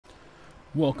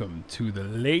Welcome to the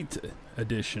late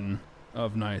edition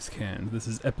of Nice Can. This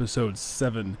is episode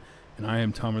 7, and I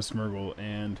am Thomas Mergel,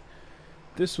 and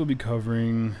this will be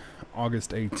covering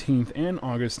August 18th and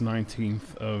August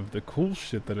 19th of the cool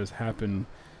shit that has happened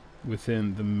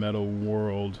within the metal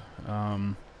world.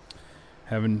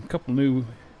 Having a couple new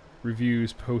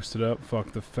reviews posted up,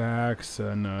 Fuck the Facts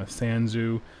and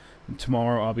Sanzu.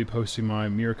 Tomorrow I'll be posting my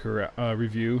Mirka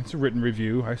review. It's a written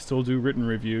review. I still do written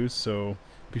reviews, so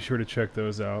be sure to check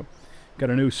those out. Got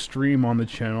a new stream on the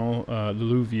channel,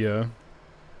 Luluvia.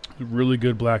 Really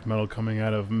good black metal coming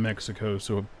out of Mexico,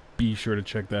 so be sure to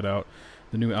check that out.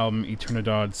 The new album,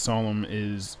 Eternidad Solemn,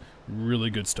 is really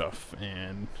good stuff,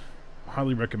 and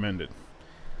highly recommended.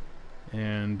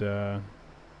 And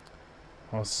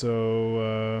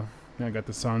also, I got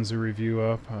the Sanzu review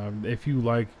up. If you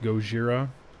like Gojira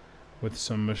with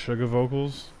some Meshuggah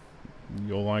vocals,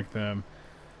 you'll like them.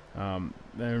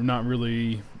 They're not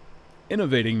really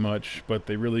innovating much, but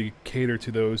they really cater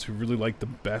to those who really like the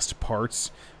best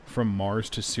parts from Mars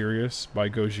to Sirius by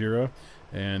Gojira.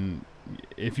 And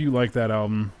if you like that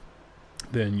album,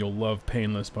 then you'll love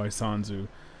Painless by Sanzu.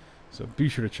 So be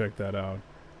sure to check that out.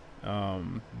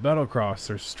 Battlecross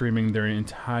are streaming their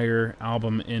entire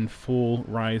album in full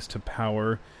Rise to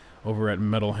Power over at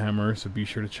Metal Hammer, so be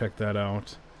sure to check that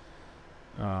out.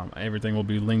 Everything will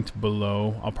be linked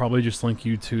below. I'll probably just link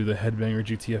you to the Headbanger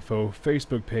GTFO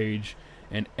Facebook page,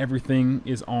 and everything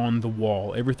is on the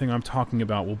wall. Everything I'm talking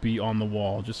about will be on the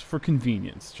wall, just for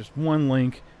convenience. Just one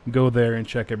link, go there and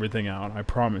check everything out. I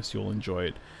promise you'll enjoy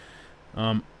it.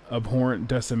 Abhorrent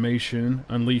Decimation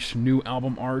unleashed new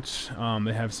album art.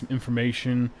 They have some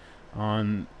information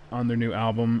on their new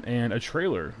album and a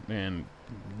trailer, and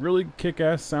really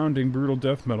kick-ass sounding brutal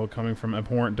death metal coming from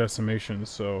Abhorrent Decimation,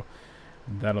 so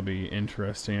that'll be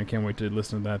interesting. I can't wait to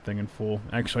listen to that thing in full.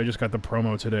 Actually, I just got the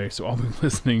promo today, so I'll be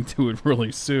listening to it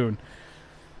really soon.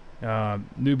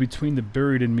 New Between the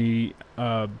Buried and Me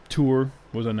tour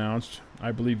was announced,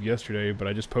 I believe yesterday, but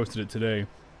I just posted it today.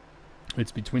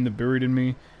 It's Between the Buried and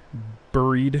Me,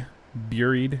 Buried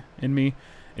in Me,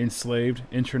 Enslaved,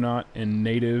 Intronaut, and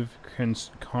Native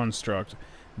Construct.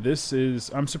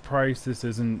 I'm surprised this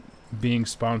isn't being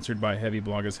sponsored by Heavy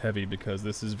Blog is Heavy, because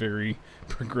this is very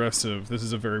progressive. This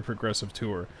is a very progressive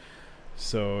tour.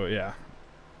 So yeah,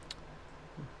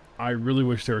 I really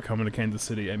wish they were coming to Kansas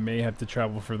City. I may have to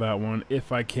travel for that one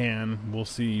if I can. We'll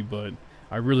see, but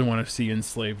I really want to see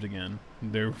Enslaved again.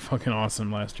 They were fucking awesome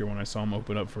last year when I saw them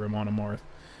open up for Amon Amarth.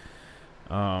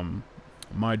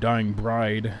 My Dying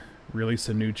Bride released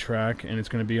a new track, and it's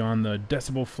going to be on the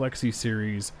Decibel Flexi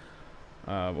series.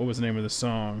 What was the name of the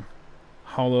song?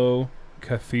 Hollow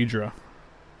Cathedra.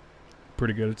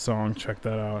 Pretty good song, check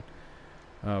that out.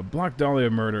 Black Dahlia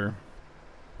Murder.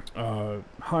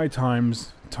 High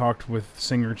Times talked with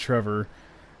singer Trevor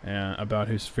about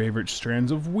his favorite strands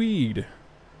of weed,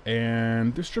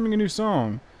 and they're streaming a new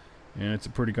song, and it's a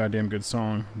pretty goddamn good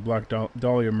song. Black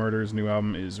Dahlia Murder's new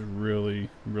album is really,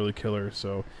 really killer,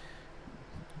 so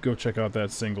go check out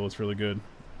that single, it's really good.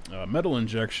 Metal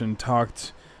Injection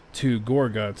talked to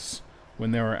Gorguts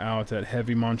when they were out at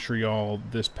Heavy Montreal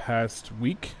this past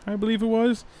week, I believe it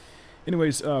was.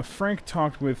 Anyways, Frank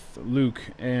talked with Luke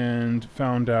and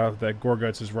found out that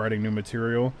Gorguts is writing new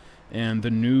material, and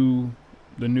the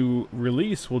new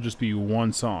release will just be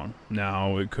one song.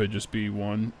 Now, it could just be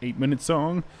one 8-minute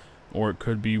song, or it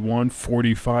could be one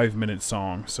 45-minute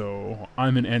song. So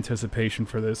I'm in anticipation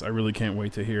for this. I really can't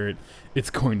wait to hear it. It's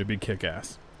going to be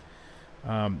kick-ass.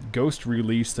 Ghost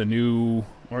released a new,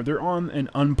 or they're on an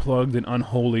Unplugged and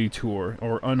Unholy tour,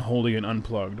 or Unholy and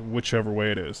Unplugged, whichever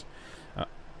way it is.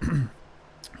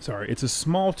 Sorry, it's a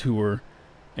small tour,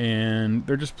 and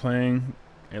they're just playing,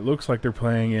 it looks like they're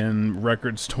playing in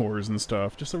record stores and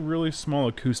stuff. Just a really small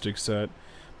acoustic set,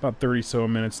 about 30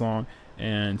 minutes long,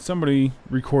 and somebody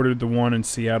recorded the one in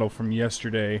Seattle from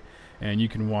yesterday, and you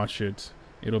can watch it.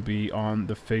 It'll be on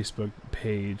the Facebook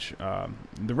page.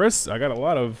 The rest, I got a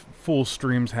lot of full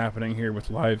streams happening here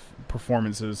with live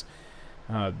performances.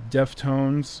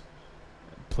 Deftones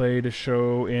played a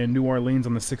show in New Orleans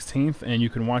on the 16th, and you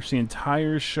can watch the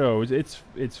entire show. It's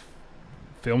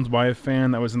filmed by a fan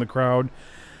that was in the crowd,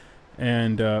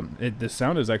 and the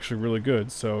sound is actually really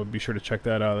good, so be sure to check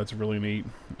that out. That's really neat.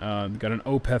 Got an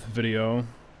Opeth video,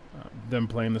 them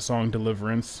playing the song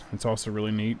Deliverance. It's also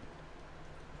really neat.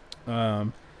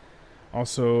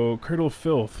 Also, Cradle of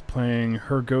Filth playing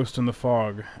Her Ghost in the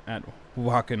Fog at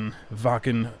Wacken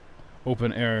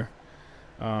Open Air.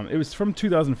 It was from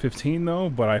 2015 though,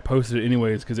 but I posted it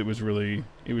anyways because it was really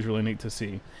neat to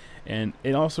see. And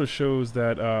it also shows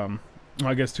that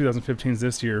I guess 2015 is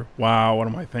this year. Wow, what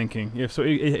am I thinking? Yeah, so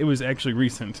it was actually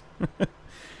recent.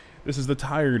 This is the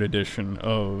tired edition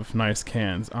of Nice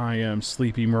Cans. I am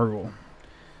Sleepy Murgle.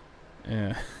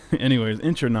 Anyways,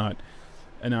 Intronaut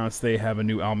announced they have a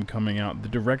new album coming out, The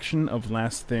Direction of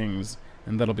Last Things,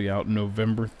 and that'll be out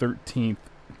November 13th,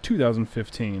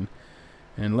 2015.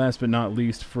 And last but not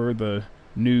least, for the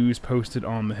news posted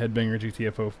on the Headbanger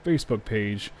GTFO Facebook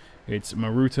page, it's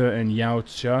Maruta and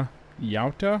Yauchta.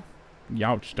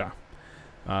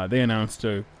 They announced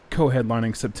a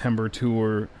co-headlining September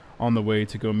tour on the way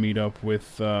to go meet up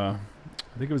with, I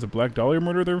think it was a Black Dahlia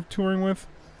Murder they're touring with.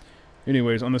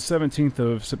 Anyways, on the 17th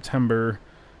of September,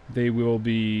 they will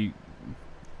be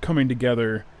coming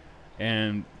together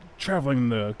and traveling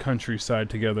the countryside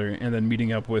together, and then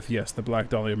meeting up with, yes, the Black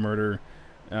Dahlia Murder,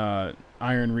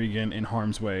 Iron Regan, in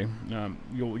Harm's Way.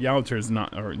 Yauta is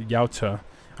not, or Yauta.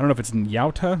 I don't know if it's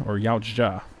Yauta or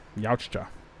Yauchja.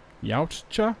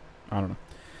 Yauchja? I don't know.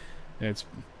 It's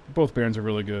both bands are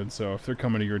really good, so if they're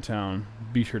coming to your town,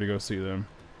 be sure to go see them.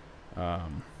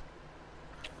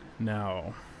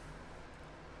 Now,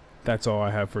 that's all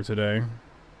I have for today.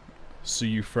 See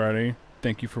you Friday.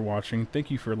 Thank you for watching.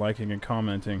 Thank you for liking and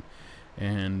commenting.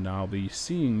 And I'll be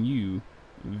seeing you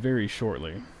very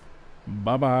shortly.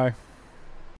 Bye-bye.